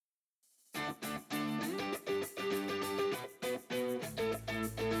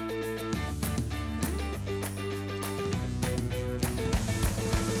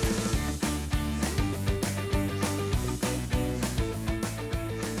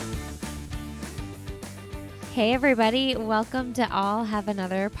Hey everybody, welcome to All Have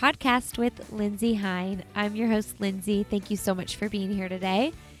Another podcast with Lindsay Hine. I'm your host, Lindsay. Thank you so much for being here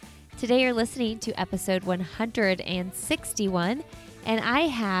today. Today you're listening to episode 161, and I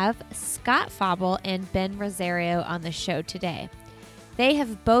have Scott Fauble and Ben Rosario on the show today. They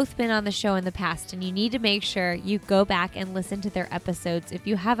have both been on the show in the past, and you need to make sure you go back and listen to their episodes if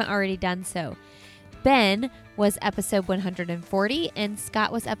you haven't already done so. Ben was episode 140, and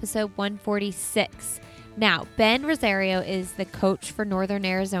Scott was episode 146. Now, Ben Rosario is the coach for Northern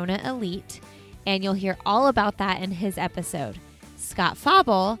Arizona Elite, and you'll hear all about that in his episode. Scott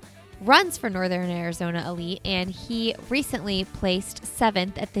Fauble runs for Northern Arizona Elite, and he recently placed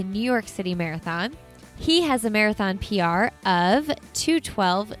 7th at the New York City Marathon. He has a marathon PR of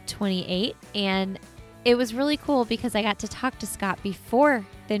 2:12:28, and it was really cool because I got to talk to Scott before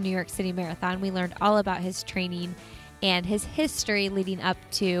the New York City Marathon. We learned all about his training and his history leading up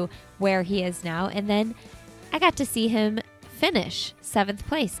to where he is now. And then I got to see him finish 7th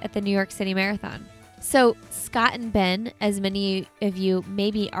place at the New York City Marathon. So Scott and Ben, as many of you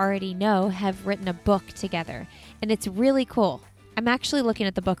maybe already know, have written a book together. And it's really cool. I'm actually looking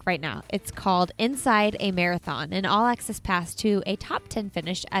at the book right now. It's called Inside a Marathon, an all-access pass to a top 10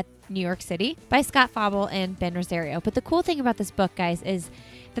 finish at New York City by Scott Fauble and Ben Rosario. But the cool thing about this book, guys, is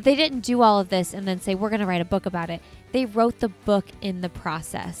that they didn't do all of this and then say, we're going to write a book about it. They wrote the book in the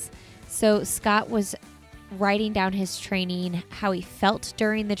process. So Scott was writing down his training, how he felt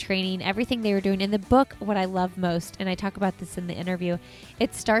during the training, everything they were doing. In the book, what I love most, and I talk about this in the interview,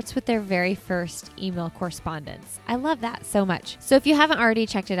 it starts with their very first email correspondence. I love that so much. So if you haven't already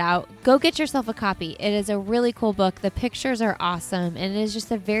checked it out, go get yourself a copy. It is a really cool book. The pictures are awesome, and it is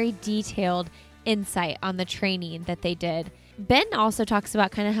just a very detailed insight on the training that they did. Ben also talks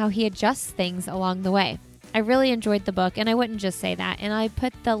about kind of how he adjusts things along the way. I really enjoyed the book, and I wouldn't just say that, and I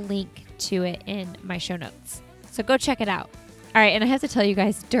put the link to it in my show notes. So go check it out. All right, and I have to tell you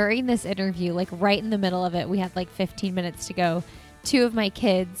guys, during this interview, like right in the middle of it, we had like 15 minutes to go. 2 of my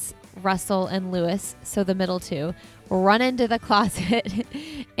kids, Russell and Lewis, so the middle 2, run into the closet,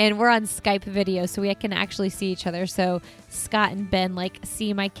 and we're on Skype video, so we can actually see each other. So Scott and Ben like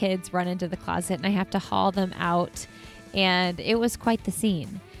see my kids run into the closet, and I have to haul them out, and it was quite the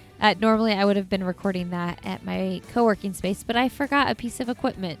scene. Normally, I would have been recording that at my co-working space, but I forgot a piece of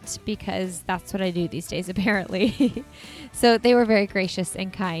equipment because that's what I do these days, apparently. So they were very gracious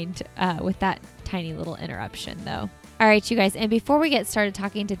and kind with that tiny little interruption, though. All right, you guys, and before we get started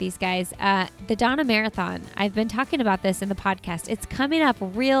talking to these guys, the Donna Marathon, I've been talking about this in the podcast. It's coming up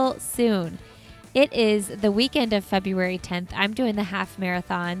real soon. It is the weekend of February 10th. I'm doing the half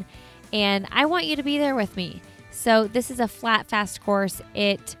marathon, and I want you to be there with me. So this is a flat, fast course.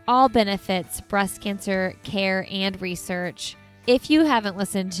 It all benefits breast cancer care and research. If you haven't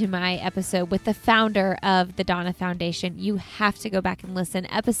listened to my episode with the founder of the Donna Foundation, you have to go back and listen.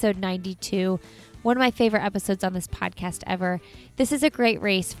 Episode 92, one of my favorite episodes on this podcast ever. This is a great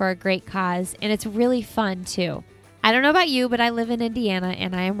race for a great cause, and it's really fun too. I don't know about you, but I live in Indiana,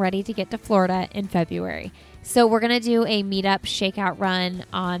 and I am ready to get to Florida in February. So we're going to do a meetup shakeout run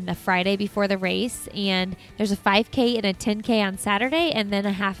on the Friday before the race, and there's a 5K and a 10K on Saturday, and then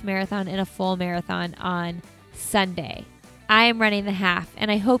a half marathon and a full marathon on Sunday. I am running the half, and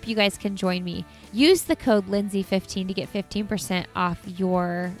I hope you guys can join me. Use the code Lindsay15 to get 15% off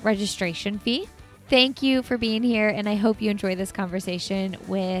your registration fee. Thank you for being here, and I hope you enjoy this conversation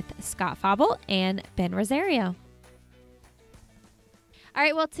with Scott Fauble and Ben Rosario. All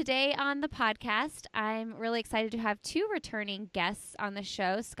right, well, today on the podcast, I'm really excited to have 2 returning guests on the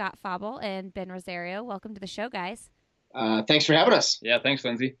show, Scott Fauble and Ben Rosario. Welcome to the show, guys. Thanks for having us. Yeah, thanks,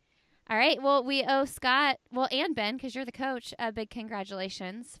 Lindsay. All right, well, we owe Scott, and Ben, because you're the coach, a big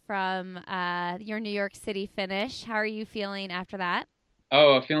congratulations from your New York City finish. How are you feeling after that?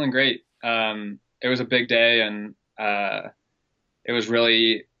 Oh, feeling great. It was a big day, and it was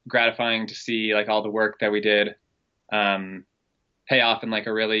really gratifying to see like all the work that we did pay off in like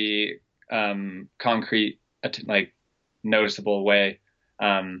a really concrete, like noticeable way.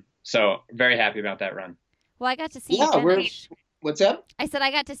 So very happy about that run. Well, I got to see you finish. What's up? I said I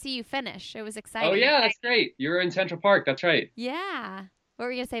got to see you finish. It was exciting. Oh yeah, that's great. You were in Central Park. That's right. Yeah. What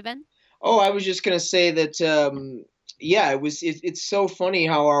were you gonna say, Ben? Oh, I was just gonna say that. It's so funny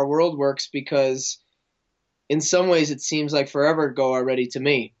how our world works, because in some ways it seems like forever ago already to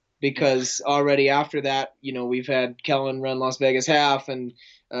me. Because already after that, we've had Kellen run Las Vegas half, and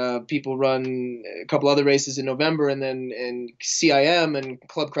people run a couple other races in November, and then CIM and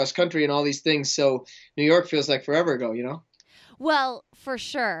Club Cross Country and all these things. So New York feels like forever ago, Well, for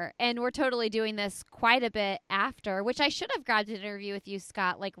sure. And we're totally doing this quite a bit after, which I should have grabbed an interview with you,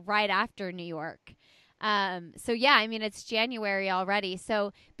 Scott, like right after New York. So yeah, I mean, it's January already.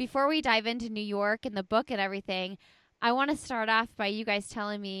 So before we dive into New York and the book and everything, I want to start off by you guys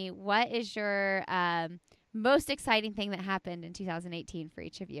telling me what is your most exciting thing that happened in 2018 for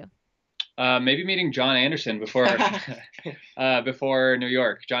each of you. Maybe meeting John Anderson before before New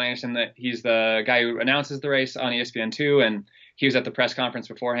York. John Anderson, he's the guy who announces the race on ESPN2, and he was at the press conference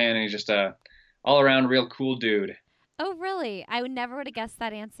beforehand, and he's just a all-around real cool dude. Oh, really? I would never have guessed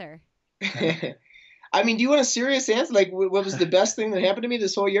that answer. I mean, do you want a serious answer? Like, what was the best thing that happened to me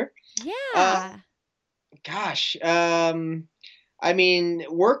this whole year? Yeah. Gosh. I mean,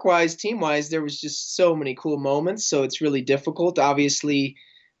 work-wise, team-wise, there was just so many cool moments, so it's really difficult. Obviously,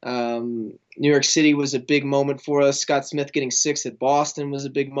 New York City was a big moment for us. Scott Smith getting 6th at Boston was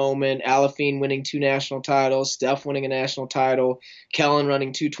a big moment. Alafine winning 2 national titles. Steph winning a national title. Kellen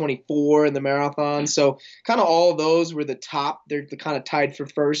running 2:24 in the marathon. So kind of all of those were the top. They're kind of tied for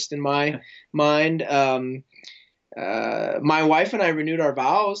first in my mind. My wife and I renewed our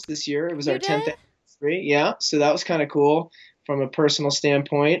vows this year. It was our 10th anniversary. Yeah, so that was kind of cool from a personal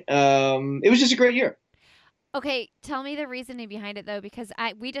standpoint. It was just a great year. Okay, tell me the reasoning behind it, though, because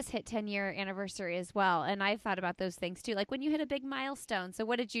we just hit 10-year anniversary as well, and I've thought about those things, too. Like when you hit a big milestone. So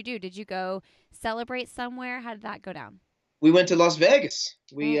what did you do? Did you go celebrate somewhere? How did that go down? We went to Las Vegas.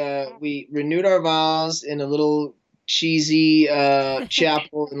 We renewed our vows in a little cheesy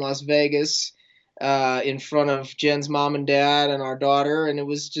chapel in Las Vegas in front of Jen's mom and dad and our daughter, and it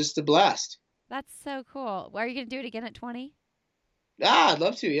was just a blast. That's so cool. Are you going to do it again at 20? I'd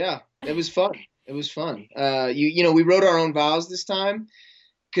love to, yeah. It was fun. It was fun. We wrote our own vows this time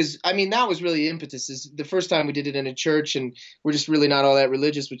because, I mean, that was really the impetus. Is the first time we did it in a church, and we're just really not all that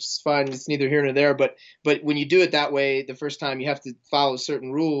religious, which is fine. It's neither here nor there. But when you do it that way, the first time you have to follow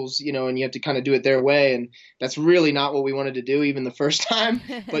certain rules, and you have to kind of do it their way. And that's really not what we wanted to do even the first time.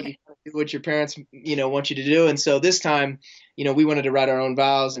 But you do what your parents, want you to do. And so this time, we wanted to write our own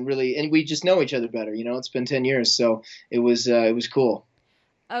vows and we just know each other better. It's been 10 years. So it was cool.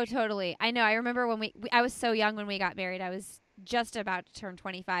 Oh, totally. I know. I remember when I was so young when we got married. I was just about to turn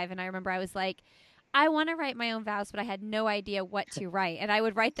 25, and I remember I was like, I want to write my own vows, but I had no idea what to write, and I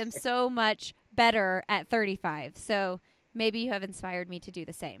would write them so much better at 35. So maybe you have inspired me to do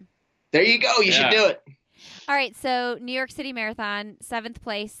the same. There you go. You should do it. All right. So New York City Marathon, 7th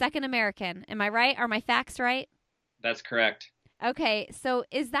place, second American. Am I right? Are my facts right? That's correct. Okay. So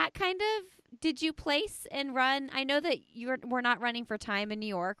is that did you place and run? I know that we're not running for time in New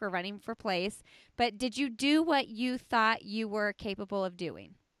York. We're running for place. But did you do what you thought you were capable of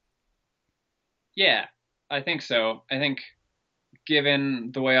doing? Yeah, I think so. I think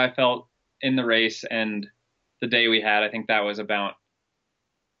given the way I felt in the race and the day we had, I think that was about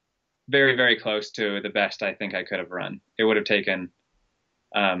very, very close to the best I think I could have run. It would have taken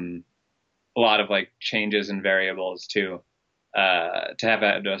a lot of changes and variables to have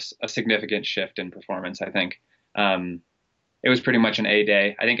a significant shift in performance. I think it was pretty much an A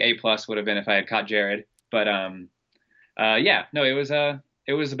day. I think A+ would have been if I had caught Jared, but it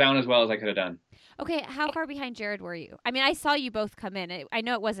was about as well as I could have done. Okay, how far behind Jared were you? I mean, I saw you both come in. I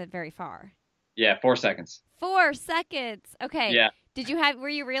know it wasn't very far. Yeah, 4 seconds. 4 seconds. Okay. Yeah. Were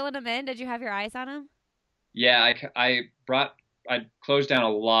you reeling him in? Did you have your eyes on him? Yeah, I closed down a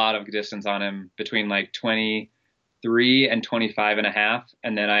lot of distance on him between 23 and 25 and a half.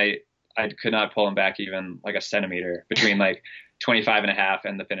 And then I could not pull him back even a centimeter between 25 and a half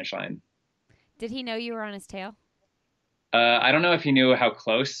and the finish line. Did he know you were on his tail? I don't know if he knew how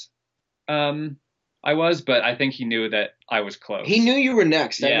close I was, but I think he knew that I was close. He knew you were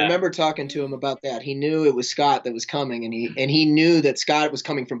next. Yeah. I remember talking to him about that. He knew it was Scott that was coming, and he knew that Scott was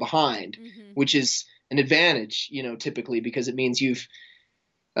coming from behind, which is an advantage, typically, because it means you've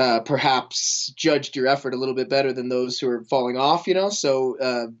perhaps judged your effort a little bit better than those who are falling off,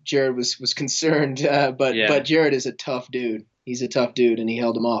 So Jared was concerned, but Jared is a tough dude. He's a tough dude, and he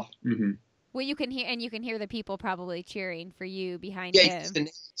held him off. Mm-hmm. Well, you can hear the people probably cheering for you behind him. Yeah, the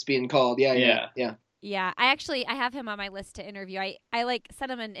name's being called. Yeah. Yeah, I have him on my list to interview. I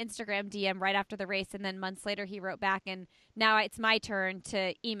sent him an Instagram DM right after the race, and then months later he wrote back, and now it's my turn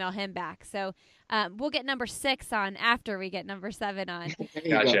to email him back. So we'll get number 6 on after we get number 7 on.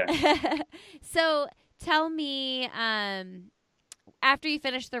 Gotcha. So tell me, after you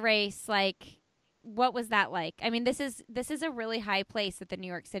finished the race, what was that like? I mean, this is a really high place at the New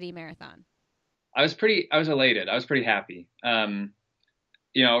York City Marathon. I was elated. I was pretty happy.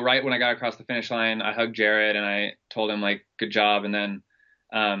 Right when I got across the finish line, I hugged Jared and I told him good job. And then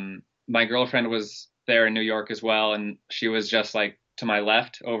my girlfriend was there in New York as well, and she was just to my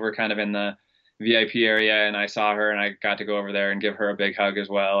left, over kind of in the VIP area, and I saw her and I got to go over there and give her a big hug as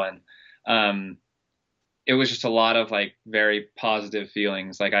well. And it was just a lot of like very positive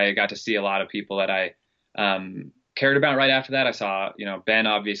feelings. Like I got to see a lot of people that I cared about right after that. I saw, Ben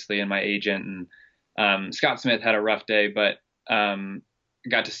obviously and my agent, and Scott Smith had a rough day, but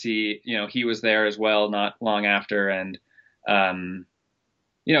got to see, he was there as well not long after. And,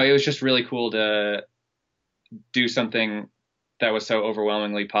 it was just really cool to do something that was so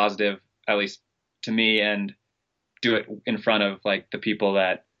overwhelmingly positive, at least to me, and do it in front of like the people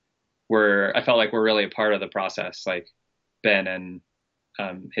that I felt like were really a part of the process. Like Ben and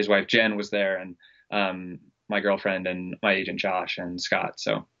his wife Jen was there, and my girlfriend and my agent Josh and Scott.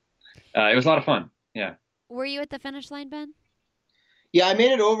 So it was a lot of fun. Yeah. Were you at the finish line, Ben? Yeah, I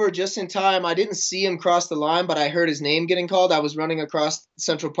made it over just in time. I didn't see him cross the line, but I heard his name getting called. I was running across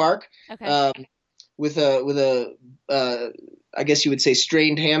Central Park with a I guess you would say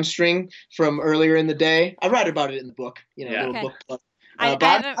strained hamstring from earlier in the day. I write about it in the book, little book.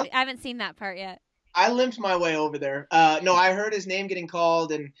 I haven't seen that part yet. I limped my way over there. No, I heard his name getting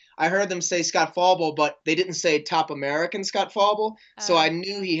called, and I heard them say Scott Fauble, but they didn't say top American Scott Fauble, so I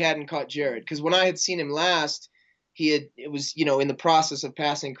knew he hadn't caught Jared. Because when I had seen him last, it was in the process of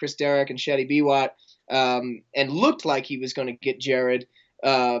passing Chris Derrick and Shaddy Biwat, and looked like he was going to get Jared.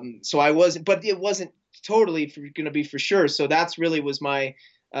 So I wasn't, but it wasn't totally going to be for sure. So that's really was my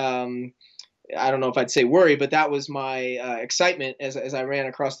I don't know if I'd say worry, but that was my excitement as I ran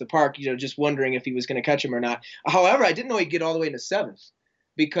across the park, just wondering if he was going to catch him or not. However, I didn't know he'd get all the way into seventh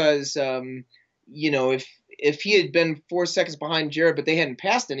because, if he had been 4 seconds behind Jared, but they hadn't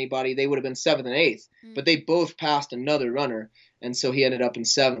passed anybody, they would have been seventh and eighth. But they both passed another runner. And so he ended up in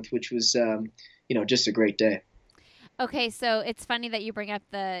seventh, which was, just a great day. Okay, so it's funny that you bring up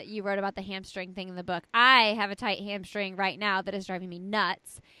you wrote about the hamstring thing in the book. I have a tight hamstring right now that is driving me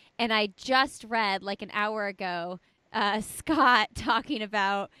nuts. And I just read like an hour ago, Scott talking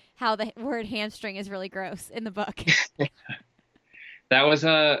about how the word hamstring is really gross in the book. That was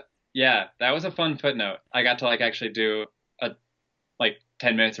a fun footnote. I got to like actually do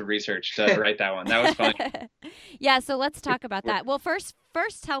 10 minutes of research to write that one. That was fun. Yeah, so let's talk about that. Well, first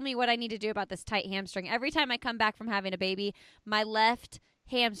tell me what I need to do about this tight hamstring. Every time I come back from having a baby, my left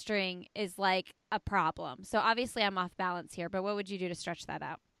hamstring is like a problem. So obviously I'm off balance here, but what would you do to stretch that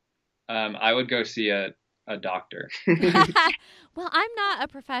out? I would go see a doctor. Well, I'm not a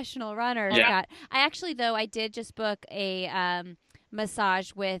professional runner, Scott. I did just book a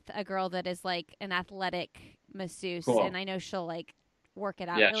massage with a girl that is like an athletic masseuse, cool. And I know she'll like work it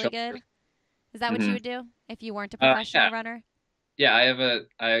out really good. Is that what you would do if you weren't a professional runner? Yeah,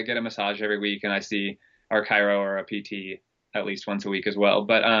 I get a massage every week, and I see our chiro or a PT at least once a week as well.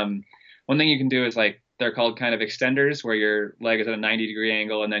 But one thing you can do is like they're called kind of extenders, where your leg is at a 90-degree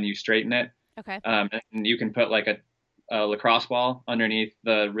angle and then you straighten it. Okay. And you can put like a lacrosse ball underneath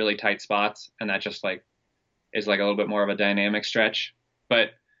the really tight spots, and that just like is like a little bit more of a dynamic stretch.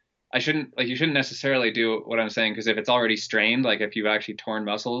 But you shouldn't necessarily do what I'm saying, because if it's already strained, like if you've actually torn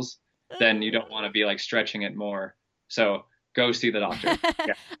muscles, then you don't want to be like stretching it more. So go see the doctor.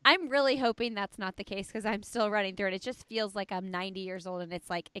 Yeah. I'm really hoping that's not the case, because I'm still running through it. It just feels like I'm 90 years old and it's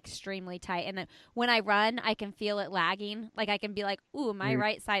like extremely tight. And then when I run, I can feel it lagging. Like I can be like, ooh, my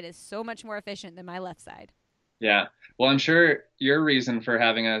right side is so much more efficient than my left side. Yeah. Well, I'm sure your reason for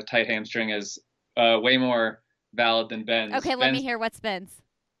having a tight hamstring is way more valid than Ben's. Okay, let me hear what's Ben's.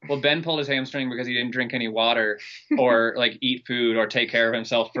 Well, Ben pulled his hamstring because he didn't drink any water or like eat food or take care of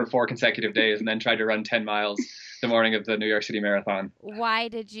himself for 4 consecutive days, and then tried to run 10 miles the morning of the New York City Marathon. Why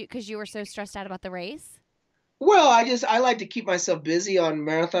did you? Because you were so stressed out about the race? Well, I like to keep myself busy on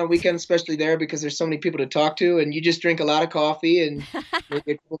marathon weekends, especially there, because there's so many people to talk to, and you just drink a lot of coffee and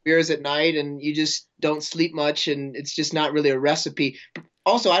maybe a couple beers at night, and you just don't sleep much, and it's just not really a recipe.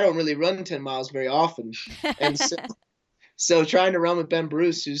 Also, I don't really run 10 miles very often, and so trying to run with Ben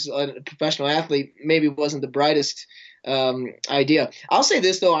Bruce, who's a professional athlete, maybe wasn't the brightest idea. I'll say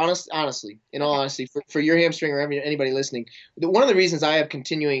this though, honestly, in all honesty, for your hamstring or anybody listening, one of the reasons I have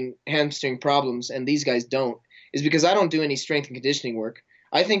continuing hamstring problems and these guys don't is because I don't do any strength and conditioning work.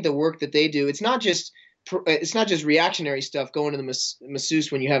 I think the work that they do, it's not just reactionary stuff going to the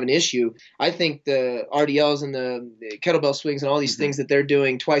masseuse when you have an issue. I think the RDLs and the kettlebell swings and all these things that they're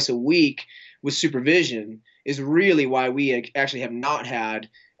doing twice a week with supervision is really why we actually have not had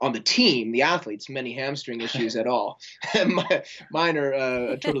on the team, the athletes, many hamstring issues at all. Mine are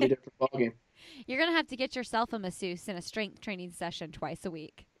a totally different ballgame. You're going to have to get yourself a masseuse in a strength training session twice a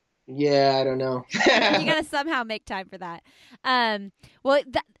week. Yeah, I don't know. You got to somehow make time for that.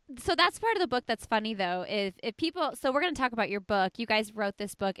 So that's part of the book that's funny, though, is if people – so we're going to talk about your book. You guys wrote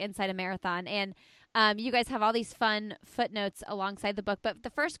this book, Inside a Marathon, and You guys have all these fun footnotes alongside the book. But the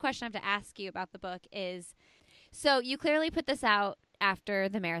first question I have to ask you about the book is, so you clearly put this out after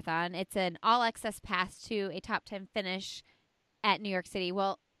the marathon. It's an all access pass to a top 10 finish at New York City.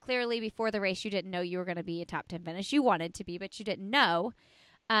 Well, clearly before the race, you didn't know you were going to be a top 10 finish. You wanted to be, but you didn't know.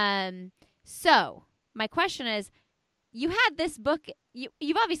 So my question is, you had this book,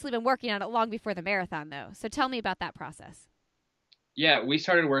 you've obviously been working on it long before the marathon, though. So tell me about that process. Yeah, we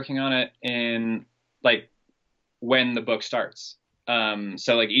started working on it in like when the book starts.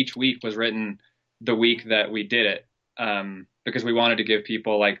 So like each week was written the week that we did it, because we wanted to give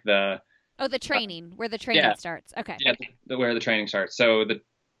people like the training, where the training starts. Okay. Yeah, where the training starts. So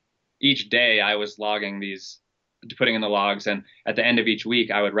each day I was logging these, putting in the logs, and at the end of each week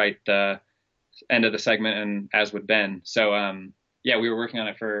I would write the end of the segment, and as would Ben. So yeah, we were working on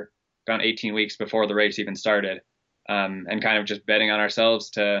it for about 18 weeks before the race even started, and kind of just betting on ourselves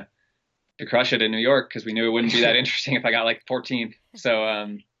to crush it in New York, because we knew it wouldn't be that interesting if I got like 14th. So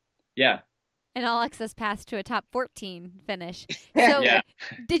yeah. An all access pass to a top 14 finish. So Yeah.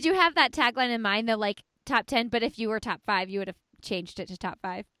 Did you have that tagline in mind, though, like top 10, but if you were top 5, you would have changed it to top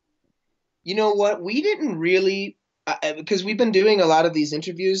 5? You know what? We didn't really, because we've been doing a lot of these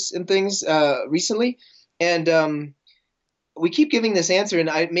interviews and things recently, and we keep giving this answer,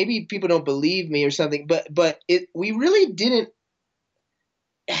 and maybe people don't believe me or something, but we really didn't.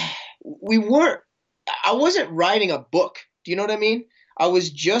 I wasn't writing a book. Do you know what I mean? I was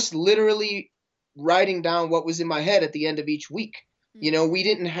just literally writing down what was in my head at the end of each week. Mm-hmm. You know, we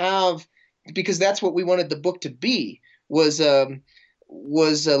didn't have, because that's what we wanted the book to be, was a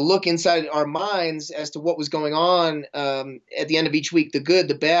look inside our minds as to what was going on at the end of each week, the good,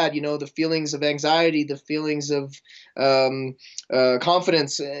 the bad, you know, the feelings of anxiety, the feelings of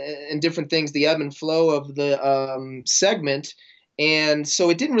confidence and different things, the ebb and flow of the segment. And so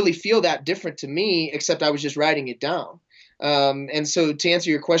it didn't really feel that different to me, except I was just writing it down. And so to answer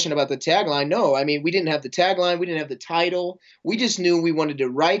your question about the tagline, no, I mean, we didn't have the tagline. We didn't have the title. We just knew we wanted to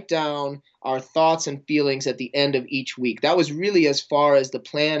write down our thoughts and feelings at the end of each week. That was really as far as the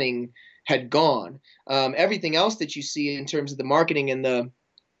planning had gone. Everything else that you see in terms of the marketing and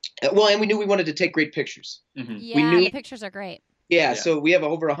and we knew we wanted to take great pictures. Mm-hmm. Yeah, the pictures are great. Yeah, so we have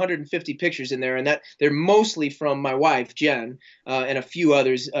over 150 pictures in there, and that they're mostly from my wife, Jen, and a few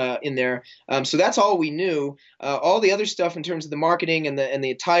others in there. So that's all we knew. All the other stuff in terms of the marketing and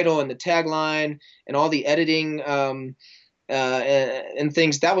the title and the tagline and all the editing and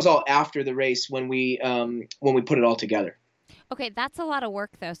things, that was all after the race when we put it all together. Okay, that's a lot of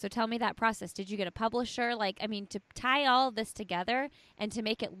work, though. So tell me that process. Did you get a publisher? To tie all this together and to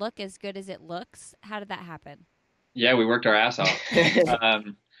make it look as good as it looks, how did that happen? Yeah, we worked our ass off.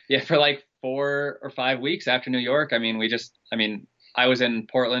 For like 4 or 5 weeks after New York. I was in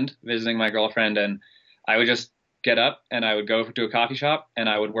Portland visiting my girlfriend, and I would just get up and I would go to a coffee shop and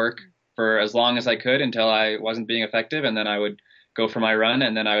I would work for as long as I could until I wasn't being effective. And then I would go for my run,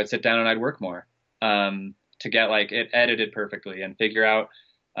 and then I would sit down and I'd work more to get like it edited perfectly and figure out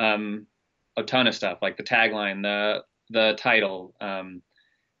a ton of stuff, like the tagline, the title.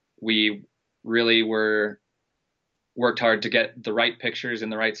 We really worked hard to get the right pictures in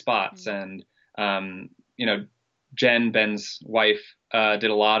the right spots. And, Jen, Ben's wife,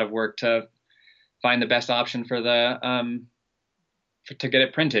 did a lot of work to find the best option for to get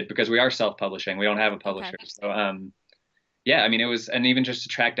it printed, because we are self-publishing. We don't have a publisher. Okay. So, it was, and even just to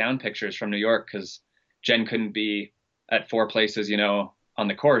track down pictures from New York, because Jen couldn't be at 4 places, on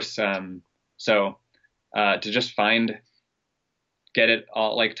the course. So to just get it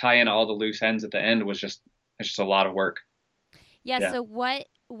all, like tie in all the loose ends at the end was just a lot of work. Yeah. So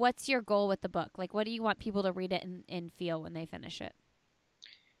what's your goal with the book? Like, what do you want people to read it and feel when they finish it?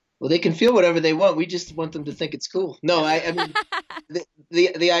 Well, they can feel whatever they want. We just want them to think it's cool. No, I mean,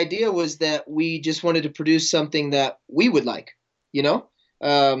 the idea was that we just wanted to produce something that we would like,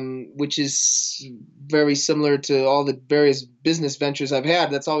 which is very similar to all the various business ventures I've had.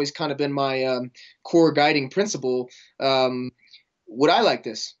 That's always kind of been my core guiding principle. Would I like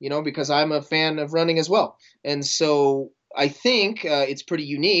this? Because I'm a fan of running as well. And so I think it's pretty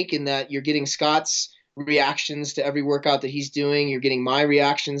unique in that you're getting Scott's reactions to every workout that he's doing. You're getting my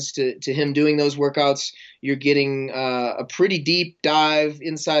reactions to him doing those workouts. You're getting a pretty deep dive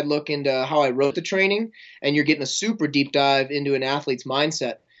inside look into how I wrote the training. And you're getting a super deep dive into an athlete's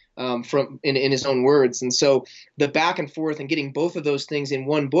mindset in his own words. And so the back and forth and getting both of those things in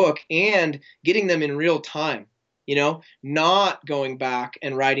one book and getting them in real time. Not going back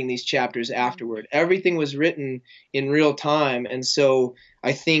and writing these chapters afterward. Everything was written in real time. And so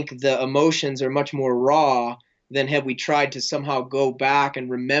I think the emotions are much more raw than have we tried to somehow go back and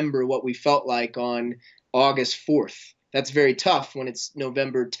remember what we felt like on August 4th. That's very tough when it's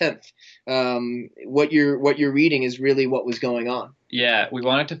November 10th. What you're reading is really what was going on. Yeah, we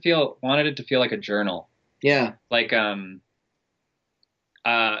wanted it to feel like a journal. Yeah. Like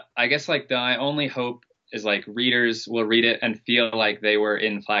I guess like my only hope is like readers will read it and feel like they were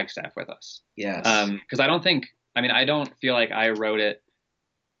in Flagstaff with us. Yes. Because I don't feel like I wrote it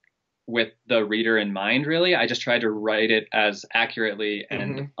with the reader in mind, really. I just tried to write it as accurately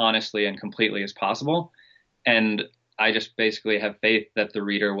and honestly and completely as possible. And I just basically have faith that the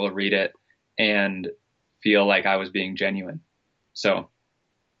reader will read it and feel like I was being genuine. So,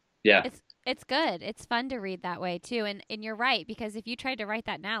 yeah. It's good. It's fun to read that way too. And you're right, because if you tried to write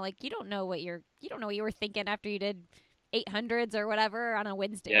that now, like you don't know what you were thinking after you did 800s or whatever on a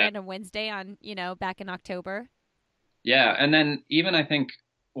Wednesday, random Wednesday on, back in October. Yeah. And then even I think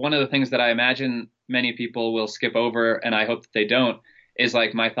one of the things that I imagine many people will skip over, and I hope that they don't, is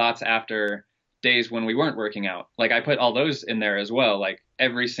like my thoughts after days when we weren't working out. Like I put all those in there as well. Like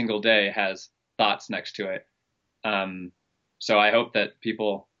every single day has thoughts next to it. So I hope that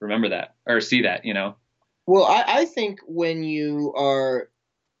people remember that or see that, Well, I think when you are,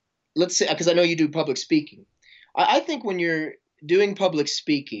 let's say, because I know you do public speaking, I think when you're doing public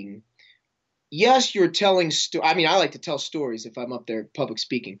speaking, yes, you're telling I like to tell stories if I'm up there public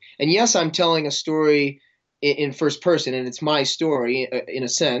speaking. And yes, I'm telling a story in first person, and it's my story in a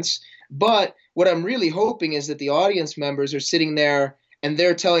sense. But what I'm really hoping is that the audience members are sitting there and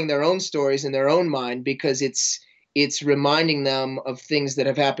they're telling their own stories in their own mind, because it's reminding them of things that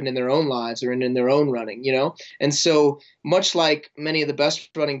have happened in their own lives or in their own running, And so much like many of the best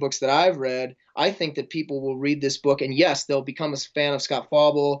running books that I've read, I think that people will read this book and yes, they'll become a fan of Scott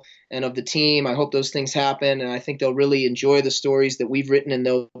Fauble and of the team. I hope those things happen. And I think they'll really enjoy the stories that we've written, and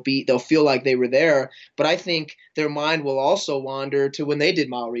they'll feel like they were there. But I think their mind will also wander to when they did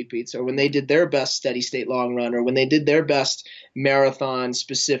mile repeats, or when they did their best steady state long run, or when they did their best marathon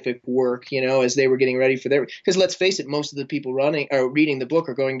specific work, as they were getting ready for because let's face it, most of the people running or reading the book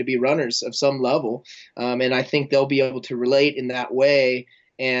are going to be runners of some level. And I think they'll be able to relate in that way.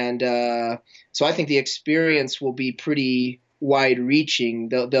 And so I think the experience will be pretty wide reaching.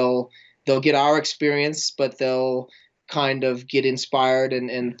 They'll get our experience, but they'll kind of get inspired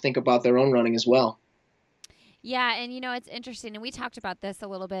and think about their own running as well. Yeah, and it's interesting, and we talked about this a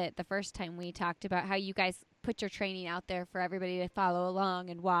little bit the first time we talked about how you guys put your training out there for everybody to follow along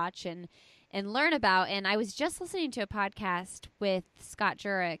and watch and learn about. And I was just listening to a podcast with Scott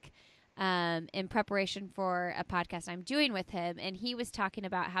Jurek in preparation for a podcast I'm doing with him, and he was talking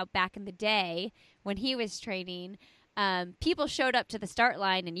about how back in the day when he was training, people showed up to the start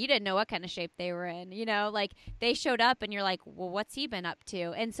line and you didn't know what kind of shape they were in, like they showed up and you're like, well, what's he been up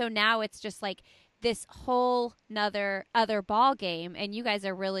to? And so now it's just like this whole other ball game, and you guys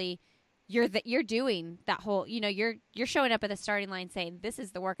are really you're doing that whole, you're showing up at the starting line saying, this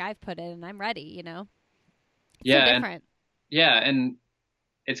is the work I've put in and I'm ready, It's yeah, so different. And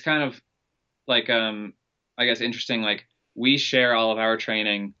it's kind of like I guess interesting, like we share all of our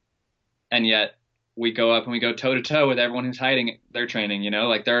training, and yet we go up and we go toe to toe with everyone who's hiding their training,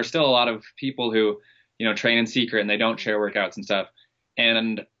 like there are still a lot of people who, train in secret and they don't share workouts and stuff.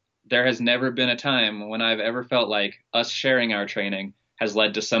 And there has never been a time when I've ever felt like us sharing our training has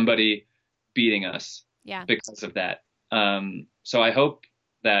led to somebody beating us because of that. So I hope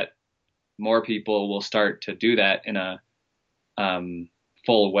that more people will start to do that in a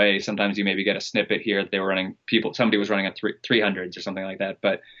full way. Sometimes you maybe get a snippet here that somebody was running at 300s or something like that.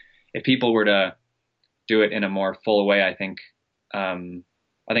 But if people were to do it in a more full way, I think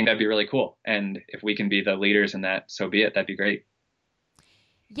that'd be really cool. And if we can be the leaders in that, so be it. That'd be great.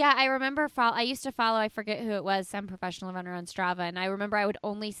 Yeah, I remember I used to follow, I forget who it was, some professional runner on Strava, and I remember I would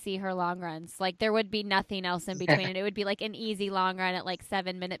only see her long runs. Like, there would be nothing else in between, and it would be like an easy long run at like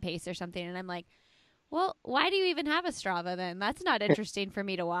 7-minute pace or something, and I'm like, well, why do you even have a Strava then? That's not interesting for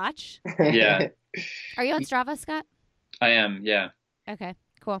me to watch. Yeah. Are you on Strava, Scott? I am, yeah. Okay,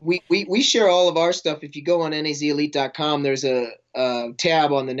 cool. We share all of our stuff. If you go on NAZElite.com, there's a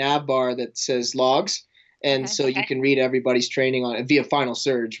tab on the nav bar that says logs. And so you can read everybody's training on it via Final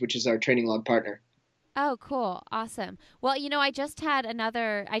Surge, which is our training log partner. Oh, cool. Awesome. Well, I just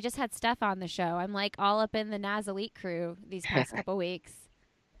had Steph on the show. I'm like all up in the NAZ Elite crew these past couple weeks.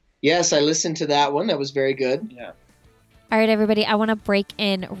 Yes, I listened to that one. That was very good. Yeah. All right, everybody, I want to break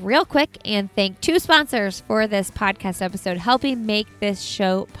in real quick and thank two sponsors for this podcast episode, helping make this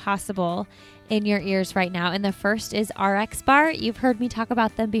show possible. in your ears right now. And the first is RX Bar. You've heard me talk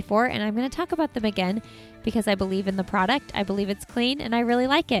about them before, and I'm going to talk about them again because I believe in the product. I believe it's clean, and I really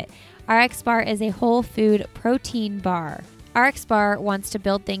like it. RX Bar is a whole food protein bar. RX Bar wants to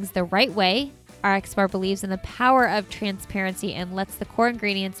build things the right way. RX Bar believes in the power of transparency and lets the core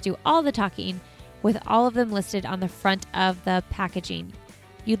ingredients do all the talking, with all of them listed on the front of the packaging.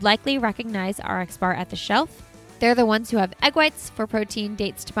 You'd likely recognize RX Bar at the shelf. They're the ones who have egg whites for protein,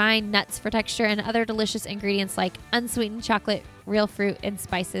 dates to bind, nuts for texture, and other delicious ingredients like unsweetened chocolate, real fruit, and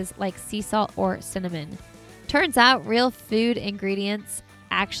spices like sea salt or cinnamon. Turns out real food ingredients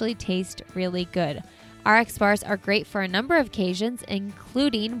actually taste really good. RX Bars are great for a number of occasions,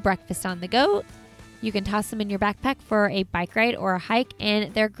 including breakfast on the go. You can toss them in your backpack for a bike ride or a hike,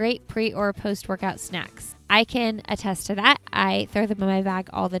 and they're great pre- or post-workout snacks. I can attest to that. I throw them in my bag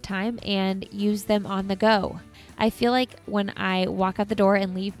all the time and use them on the go. I feel like when I walk out the door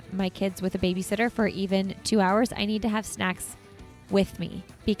and leave my kids with a babysitter for even 2 hours, I need to have snacks with me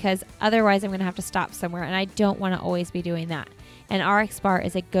because otherwise I'm going to have to stop somewhere, and I don't want to always be doing that. And RX Bar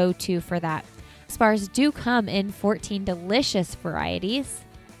is a go-to for that. RX Bars do come in 14 delicious varieties,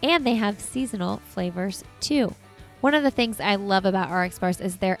 and they have seasonal flavors too. One of the things I love about RX Bars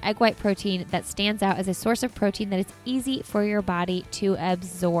is their egg white protein that stands out as a source of protein that is easy for your body to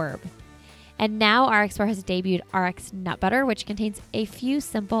absorb. And now RX Bar has debuted RX Nut Butter, which contains a few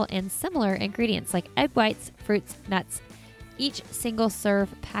simple and similar ingredients like egg whites, fruits, nuts. Each single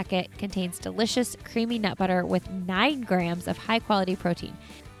serve packet contains delicious creamy nut butter with 9 grams of high quality protein.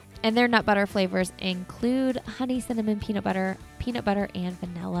 And their nut butter flavors include honey cinnamon peanut butter, and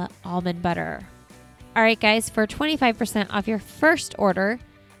vanilla almond butter. All right, guys, for 25% off your first order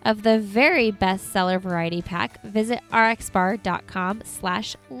of the very bestseller variety pack, visit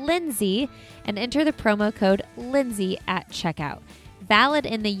rxbar.com/Lindsay and enter the promo code Lindsay at checkout. Valid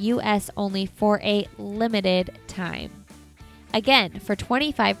in the U.S. only for a limited time. Again, for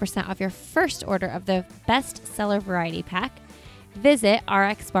 25% off your first order of the bestseller variety pack, visit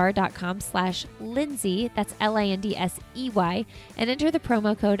rxbar.com/Lindsay, that's Lindsey, and enter the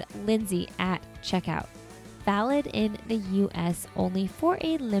promo code Lindsay at checkout. Valid in the U.S. only for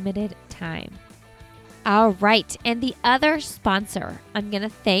a limited time. All right, and the other sponsor I'm going to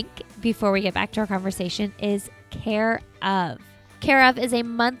thank before we get back to our conversation is Care Of. Care Of is a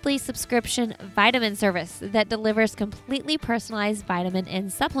monthly subscription vitamin service that delivers completely personalized vitamin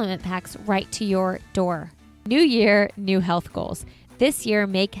and supplement packs right to your door. New year, new health goals. This year,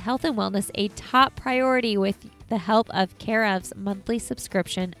 make health and wellness a top priority with the help of Care Of's monthly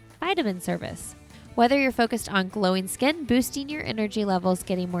subscription vitamin service. Whether you're focused on glowing skin, boosting your energy levels,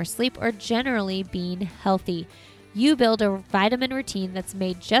 getting more sleep, or generally being healthy, you build a vitamin routine that's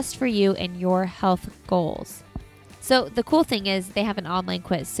made just for you and your health goals. So the cool thing is they have an online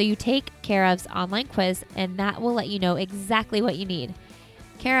quiz. So you take Care Of's online quiz, and that will let you know exactly what you need.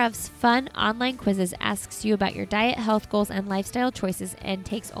 Care Of's fun online quizzes asks you about your diet, health goals, and lifestyle choices, and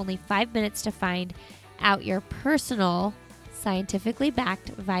takes only 5 minutes to find out your personal, scientifically backed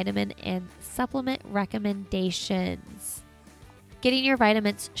vitamin and supplement recommendations. Getting your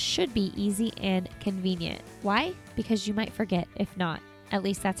vitamins should be easy and convenient. Why? Because you might forget if not. At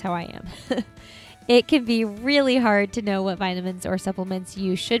least that's how I am. It can be really hard to know what vitamins or supplements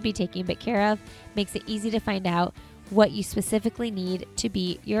you should be taking, but Care Of makes it easy to find out what you specifically need to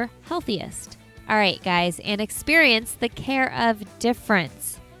be your healthiest. All right, guys, and experience the Care Of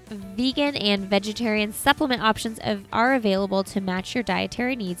difference. Vegan and vegetarian supplement options are available to match your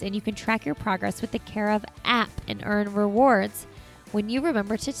dietary needs, and you can track your progress with the Care Of app and earn rewards when you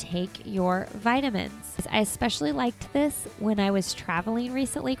remember to take your vitamins. I especially liked this when I was traveling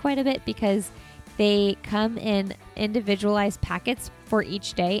recently quite a bit because they come in individualized packets for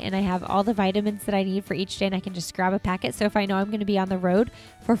each day, and I have all the vitamins that I need for each day, and I can just grab a packet. So if I know I'm going to be on the road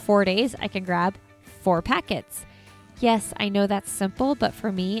for 4 days, I can grab 4 packets. Yes, I know that's simple, but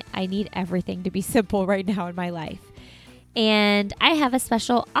for me, I need everything to be simple right now in my life. And I have a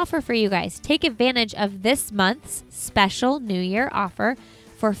special offer for you guys. Take advantage of this month's special New Year offer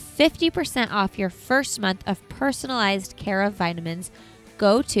for 50% off your first month of personalized Care Of vitamins.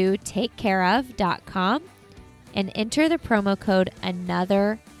 Go to takecareof.com and enter the promo code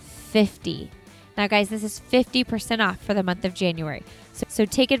ANOTHER50. Now, guys, this is 50% off for the month of January. So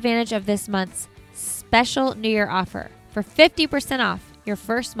take advantage of this month's special New Year offer. For 50% off your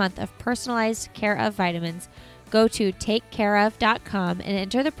first month of personalized Care Of vitamins, go to takecareof.com and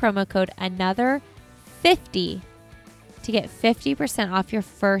enter the promo code ANOTHER50 to get 50% off your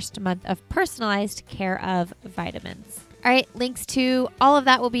first month of personalized Care Of vitamins. All right, links to all of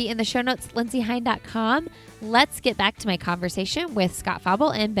that will be in the show notes, lindseyhine.com. Let's get back to my conversation with Scott Fauble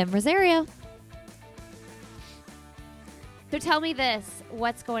and Ben Rosario. So tell me this.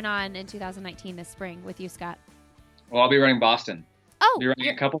 What's going on in 2019 this spring with you, Scott? Well, I'll be running Boston. Oh. I'll be running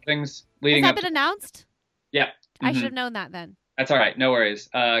a couple things Has leading that up. been announced? Yeah. I should have known that then. That's all right. No worries.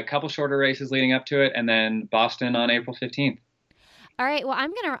 A couple shorter races leading up to it, and then Boston on April 15th. All right. Well,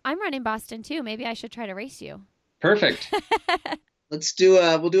 I'm running Boston too. Maybe I should try to race you. Perfect. We'll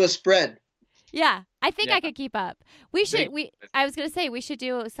do a spread. Yeah, I think I could keep up. I was going to say we should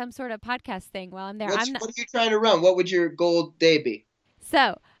do some sort of podcast thing while I'm there. What are you trying to run? What would your goal day be?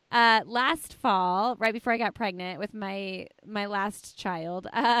 So, last fall, right before I got pregnant with my last child,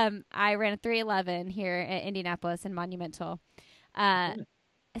 I ran a 3:11 here at Indianapolis in Monumental.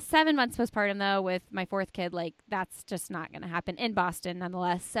 7 months postpartum, though, with my fourth kid, like, that's just not going to happen in Boston,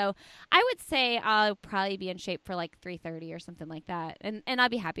 nonetheless. So I would say I'll probably be in shape for, like, 3:30 or something like that. And I'll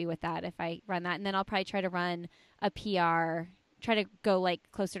be happy with that if I run that. And then I'll probably try to run a PR, try to go, like,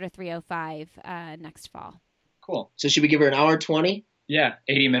 closer to 3:05 next fall. Cool. So should we give her an hour 20? Yeah,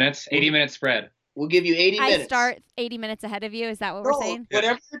 80 minutes. 80-minute spread. We'll give you 80 minutes. I start 80 minutes ahead of you? Is that what we're saying?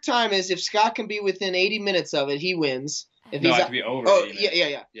 Whatever your time is, if Scott can be within 80 minutes of it, he wins. If I could be over. Oh, 80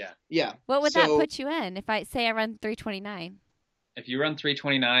 minutes. Yeah. What would that put you in if I say I run 3:29? If you run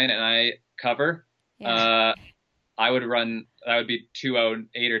 3:29 and I cover, I would run. That would be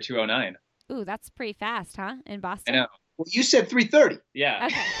 2:08 or 2:09. Ooh, that's pretty fast, huh? In Boston. I know. Well, you said 3:30. Yeah.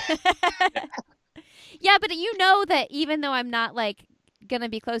 Okay. Yeah, but you know that even though I'm not like gonna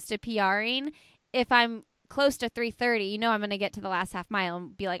be close to PRing, if I'm close to 3:30, you know I'm gonna get to the last half mile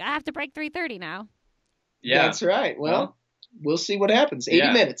and be like, I have to break 3:30 now. Yeah, that's right. Well, we'll see what happens.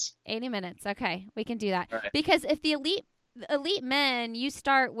 80 minutes. 80 minutes. Okay, we can do that. Right. Because if the elite men, you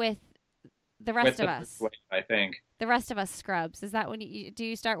start with the rest of us. I think the rest of us scrubs. Is that when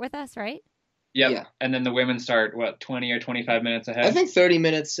you start with us, right? Yep. Yeah. And then the women start 20 or 25 minutes ahead. I think 30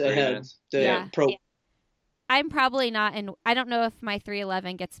 minutes ahead. Pro. I'm probably not in. I don't know if my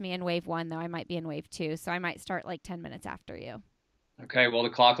 3:11 gets me in wave 1 though. I might be in wave 2, so I might start like 10 minutes after you. Okay, well the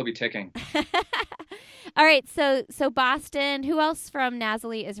clock will be ticking. All right, so Boston. Who else from NAZ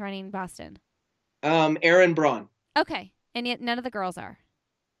Elite is running Boston? Aaron Braun. Okay, and yet none of the girls are.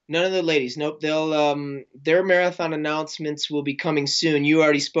 None of the ladies. Nope. They'll their marathon announcements will be coming soon. You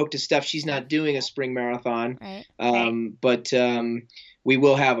already spoke to Steph. She's not doing a spring marathon. Right. But we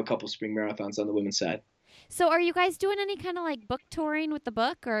will have a couple spring marathons on the women's side. So are you guys doing any kind of like book touring with the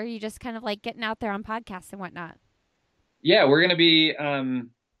book, or are you just kind of like getting out there on podcasts and whatnot? Yeah, we're going to be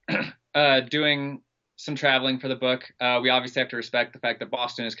doing some traveling for the book. We obviously have to respect the fact that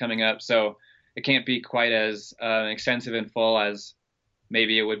Boston is coming up, so it can't be quite as extensive and full as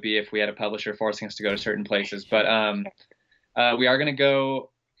maybe it would be if we had a publisher forcing us to go to certain places. But we are going to go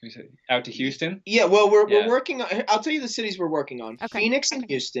out to Houston. Yeah, well, we're working on. I'll tell you the cities we're working on: Phoenix and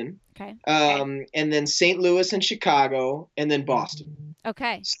Houston. Okay. And then St. Louis and Chicago, and then Boston.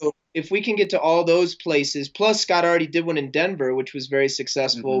 Okay. So if we can get to all those places, plus Scott already did one in Denver, which was very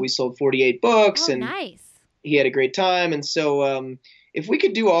successful. We sold 48 books, and nice. He had a great time. And so if we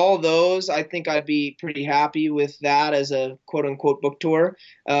could do all those, I think I'd be pretty happy with that as a quote unquote book tour.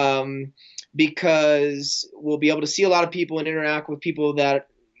 Because we'll be able to see a lot of people and interact with people that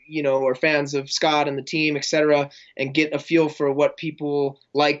are fans of Scott and the team, et cetera, and get a feel for what people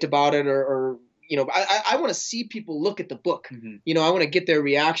liked about it or I want to see people look at the book. I want to get their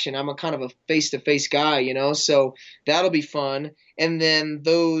reaction. I'm a kind of a face-to-face guy, so that'll be fun. And then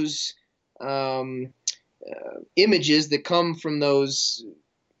those images that come from those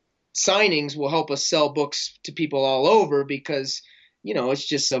signings will help us sell books to people all over because, it's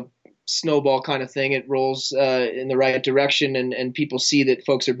just a snowball kind of thing. It rolls in the right direction and people see that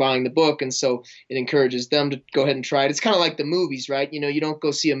folks are buying the book. And so it encourages them to go ahead and try it. It's kind of like the movies, right? You don't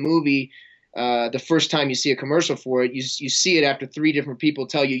go see a movie the first time you see a commercial for it. You see it after 3 different people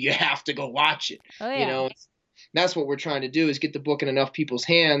tell you have to go watch it. Oh, yeah. That's what we're trying to do is get the book in enough people's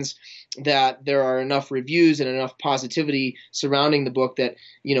hands that there are enough reviews and enough positivity surrounding the book that,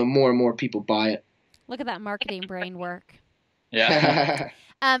 more and more people buy it. Look at that marketing brain work. Yeah.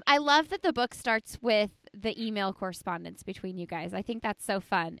 I love that the book starts with the email correspondence between you guys. I think that's so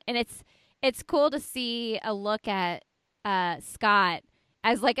fun. And it's cool to see a look at Scott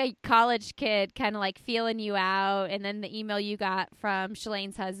as like a college kid kind of like feeling you out, and then the email you got from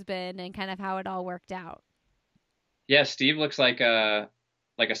Shalane's husband and kind of how it all worked out. Yeah, Steve looks like a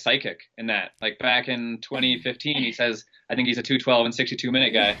psychic in that. Like back in 2015, he says, I think he's a 2:12 and 62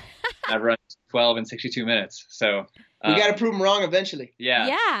 minute guy. I've run 12 and 62 minutes. So we got to prove him wrong eventually. Yeah.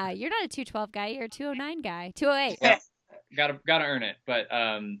 Yeah, you're not a 2:12 guy. You're a 2:09 guy. 2:08. Well, gotta earn it. But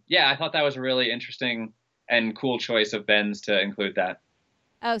yeah, I thought that was a really interesting and cool choice of Ben's to include that.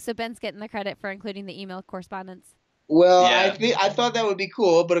 Oh, so Ben's getting the credit for including the email correspondence. Well, Yeah. I thought that would be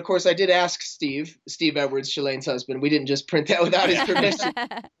cool, but of course I did ask Steve Edwards, Shalane's husband. We didn't just print that without his permission.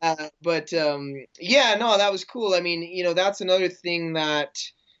 But yeah, no, that was cool. I mean, that's another thing that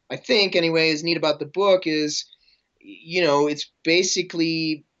I think anyway is neat about the book is, it's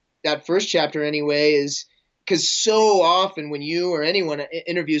basically that first chapter anyway is because so often when you or anyone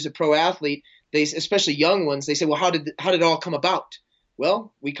interviews a pro athlete, they, especially young ones, they say, well, how did it all come about?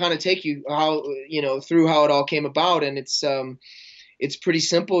 Well, we kind of take you through how it all came about, and it's pretty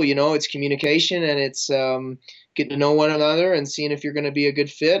simple. It's communication, and it's getting to know one another and seeing if you're going to be a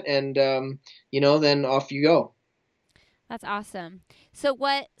good fit, and then off you go. That's awesome.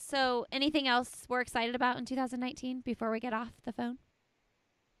 So anything else we're excited about in 2019 before we get off the phone?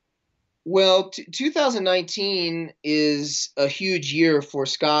 Well, 2019 is a huge year for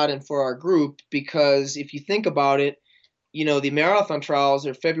Scott and for our group because if you think about it, the marathon trials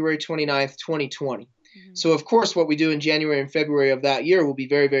are February 29th, 2020. Mm-hmm. So, of course, what we do in January and February of that year will be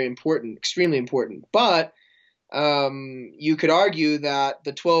very, very important, extremely important. But you could argue that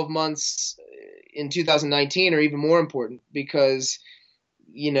the 12 months in 2019 are even more important because,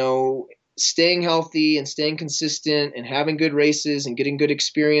 staying healthy and staying consistent and having good races and getting good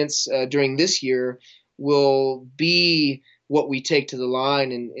experience during this year will be what we take to the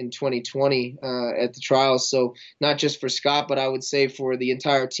line in 2020 at the trials. So not just for Scott, but I would say for the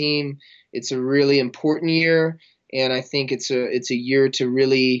entire team, it's a really important year. And I think it's a year to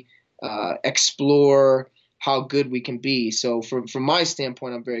really explore how good we can be. So from my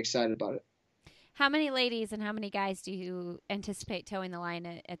standpoint, I'm very excited about it. How many ladies and how many guys do you anticipate towing the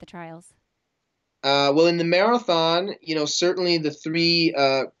line at the trials? Well, in the marathon, certainly the three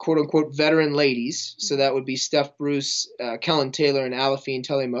quote unquote veteran ladies. So that would be Steph Bruce, Kellen Taylor, and Alafine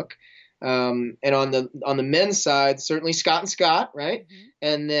Telemuk. And on the men's side, certainly Scott and Scott, right? Mm-hmm.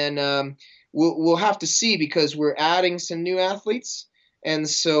 And then we'll have to see because we're adding some new athletes, and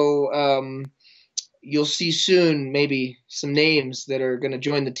so you'll see soon maybe some names that are going to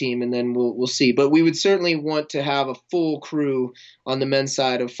join the team, and then we'll see. But we would certainly want to have a full crew on the men's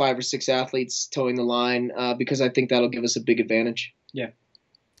side of 5 or 6 athletes towing the line because I think that'll give us a big advantage. Yeah.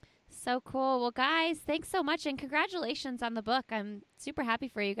 So cool. Well, guys, thanks so much, and congratulations on the book. I'm super happy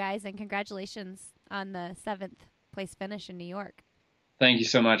for you guys, and congratulations on the 7th place finish in New York. Thank you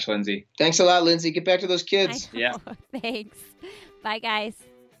so much, Lindsay. Thanks a lot, Lindsay. Get back to those kids. Yeah. Thanks. Bye, guys.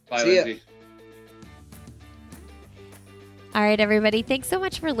 Bye, See Lindsay. Ya. All right, everybody. Thanks so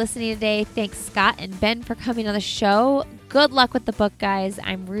much for listening today. Thanks, Scott and Ben, for coming on the show. Good luck with the book, guys.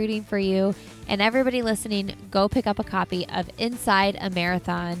 I'm rooting for you. And everybody listening, go pick up a copy of Inside a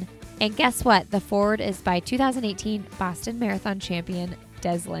Marathon. And guess what? The forward is by 2018 Boston Marathon champion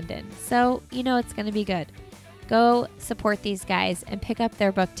Des Linden. So you know it's going to be good. Go support these guys and pick up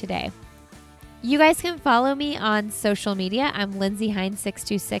their book today. You guys can follow me on social media. I'm Lindsay Hine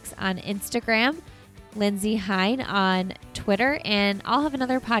 626 on Instagram. Lindsay Hine on Twitter, and I'll have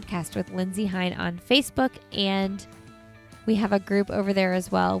another podcast with Lindsay Hine on Facebook, and we have a group over there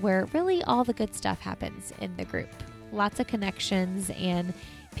as well where really all the good stuff happens in the group. Lots of connections and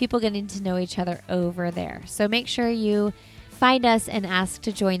people getting to know each other over there. So make sure you find us and ask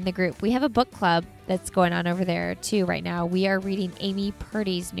to join the group. We have a book club that's going on over there too right now. We are reading Amy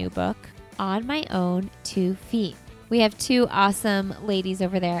Purdy's new book, On My Own 2 Feet. We have 2 awesome ladies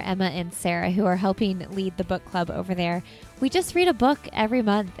over there, Emma and Sarah, who are helping lead the book club over there. We just read a book every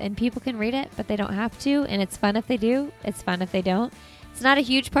month, and people can read it, but they don't have to, and it's fun if they do. It's fun if they don't. It's not a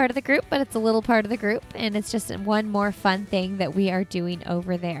huge part of the group, but it's a little part of the group, and it's just one more fun thing that we are doing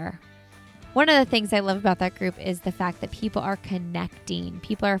over there. One of the things I love about that group is the fact that people are connecting.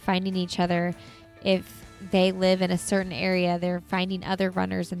 People are finding each other. If they live in a certain area, they're finding other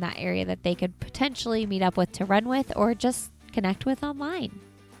runners in that area that they could potentially meet up with to run with or just connect with online.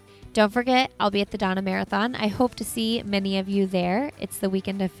 Don't forget, I'll be at the Donna Marathon. I hope to see many of you there. It's the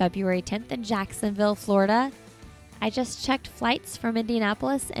weekend of February 10th in Jacksonville, Florida. I just checked flights from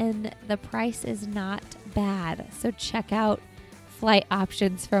Indianapolis and the price is not bad. So check out flight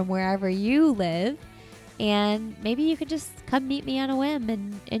options from wherever you live, and maybe you could just come meet me on a whim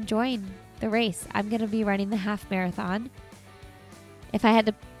and join the race. I'm going to be running the half marathon. If I had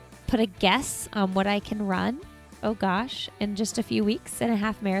to put a guess on what I can run, oh gosh, in just a few weeks in a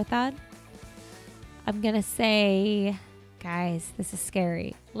half marathon, I'm going to say, guys, this is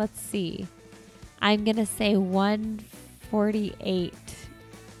scary. Let's see. I'm going to say 148.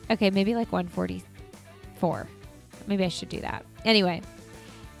 Okay, maybe like 144. Maybe I should do that. Anyway,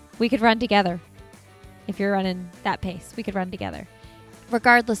 we could run together. If you're running that pace, we could run together.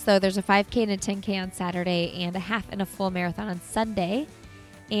 Regardless, though, there's a 5K and a 10K on Saturday and a half and a full marathon on Sunday.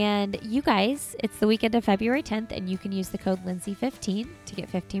 And you guys, it's the weekend of February 10th, and you can use the code Lindsay15 to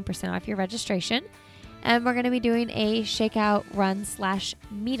get 15% off your registration. And we're going to be doing a shakeout run /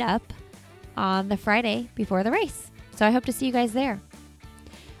 meetup on the Friday before the race. So I hope to see you guys there.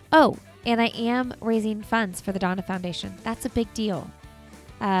 Oh, and I am raising funds for the Donna Foundation. That's a big deal.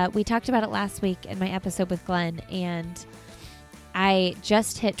 We talked about it last week in my episode with Glenn, and I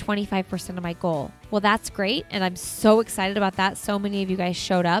just hit 25% of my goal. Well, that's great, and I'm so excited about that. So many of you guys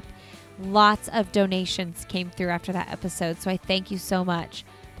showed up. Lots of donations came through after that episode, so I thank you so much.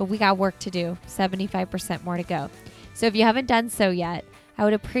 But we got work to do, 75% more to go. So if you haven't done so yet, I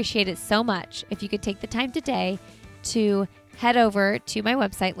would appreciate it so much if you could take the time today to head over to my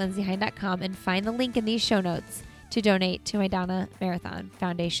website, lindsayhine.com, and find the link in these show notes to donate to my Donna Marathon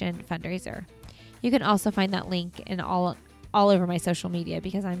Foundation fundraiser. You can also find that link in all over my social media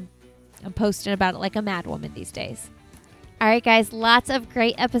because I'm posting about it like a mad woman these days. All right, guys, lots of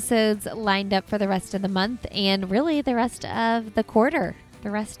great episodes lined up for the rest of the month and really the rest of the quarter,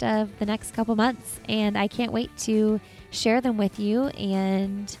 the rest of the next couple months. And I can't wait to share them with you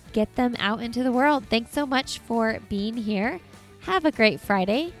and get them out into the world. Thanks so much for being here. Have a great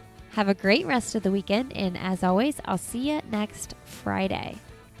Friday. Have a great rest of the weekend. And as always, I'll see you next Friday.